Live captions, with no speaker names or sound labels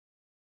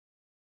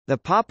The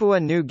Papua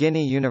New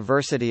Guinea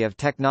University of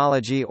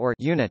Technology or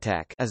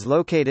UNITEC is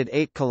located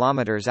 8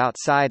 km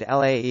outside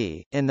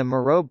Lae, in the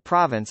Morobe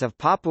province of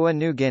Papua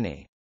New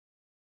Guinea.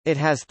 It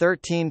has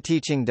 13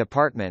 teaching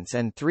departments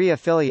and 3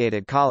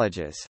 affiliated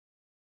colleges.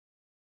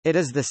 It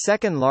is the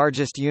second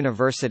largest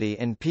university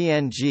in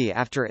PNG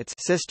after its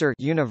sister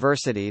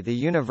university, the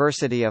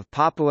University of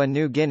Papua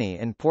New Guinea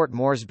in Port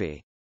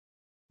Moresby.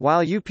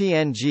 While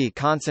UPNG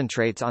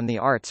concentrates on the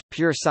arts,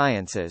 pure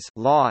sciences,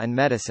 law and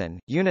medicine,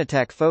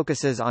 UNITEC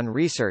focuses on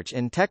research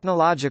in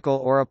technological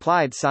or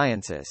applied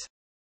sciences.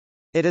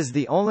 It is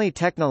the only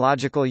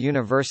technological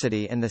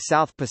university in the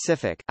South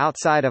Pacific,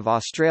 outside of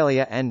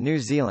Australia and New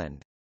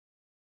Zealand.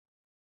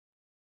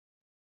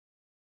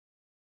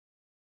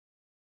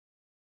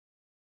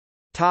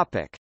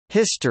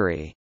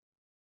 History.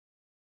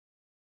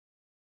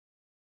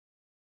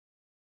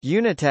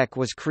 UNITEC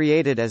was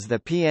created as the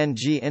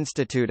PNG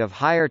Institute of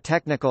Higher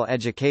Technical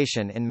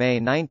Education in May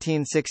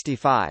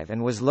 1965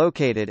 and was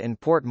located in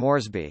Port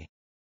Moresby.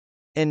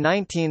 In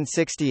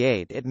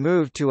 1968 it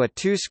moved to a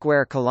 2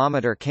 square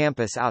kilometre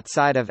campus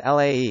outside of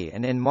Lae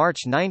and in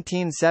March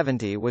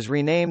 1970 was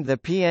renamed the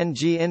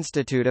PNG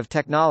Institute of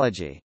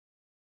Technology.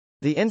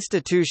 The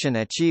institution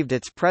achieved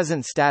its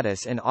present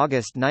status in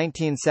August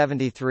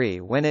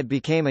 1973 when it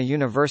became a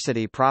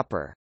university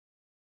proper.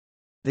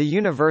 The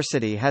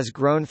university has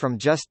grown from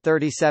just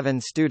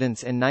 37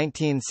 students in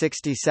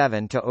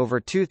 1967 to over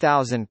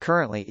 2,000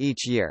 currently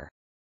each year.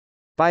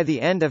 By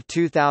the end of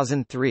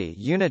 2003,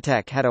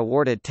 UNITEC had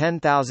awarded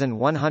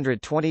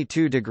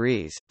 10,122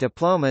 degrees,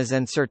 diplomas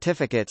and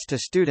certificates to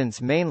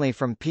students mainly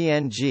from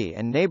PNG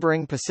and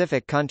neighboring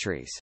Pacific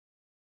countries.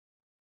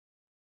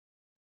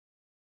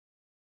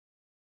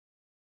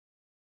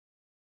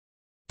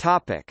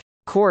 Topic: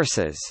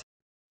 Courses.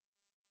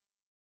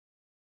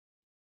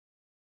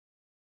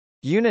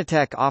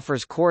 UNITEC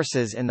offers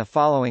courses in the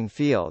following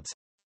fields: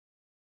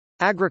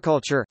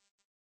 agriculture,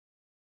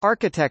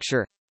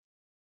 architecture,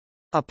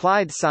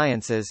 applied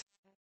sciences,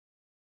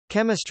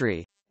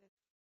 chemistry,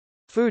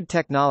 food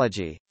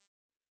technology,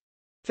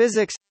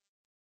 physics,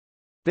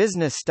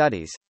 business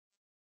studies,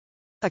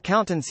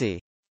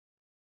 accountancy,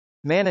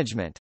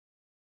 management,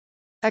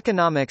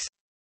 economics,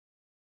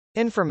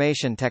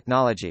 information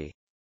technology,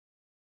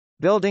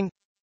 building,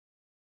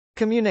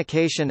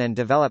 communication and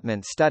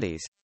development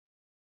studies,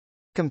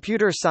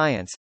 computer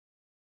science,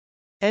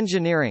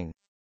 engineering,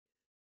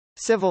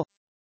 civil,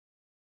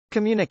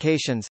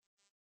 communications,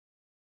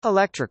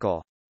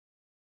 electrical,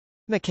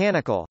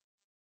 mechanical,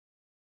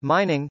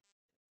 mining,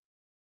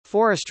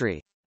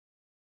 forestry,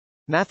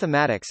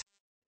 mathematics,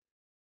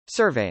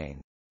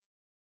 surveying.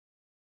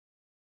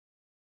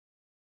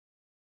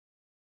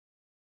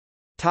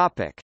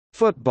 Topic: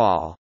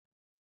 Football.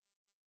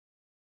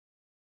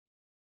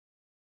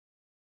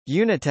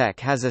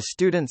 UNITEC has a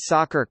student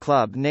soccer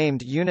club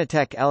named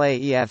UNITEC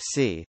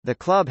LAEFC. The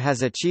club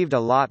has achieved a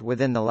lot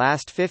within the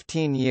last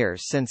 15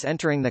 years since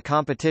entering the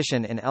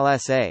competition in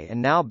LSA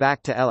and now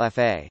back to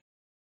LFA.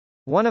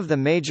 One of the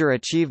major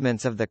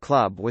achievements of the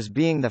club was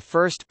being the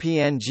first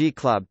PNG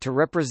club to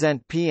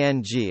represent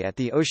PNG at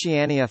the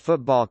Oceania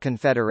Football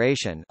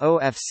Confederation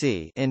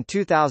 (OFC) in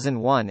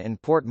 2001 in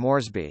Port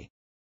Moresby.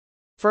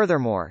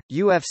 Furthermore,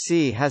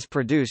 UFC has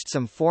produced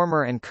some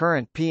former and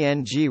current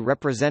PNG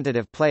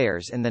representative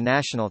players in the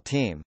national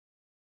team.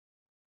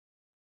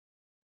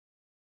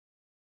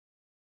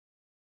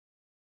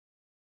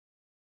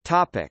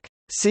 Topic: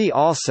 See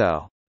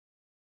also: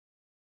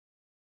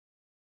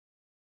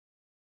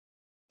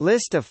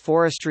 List of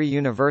forestry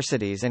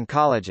universities and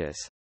colleges.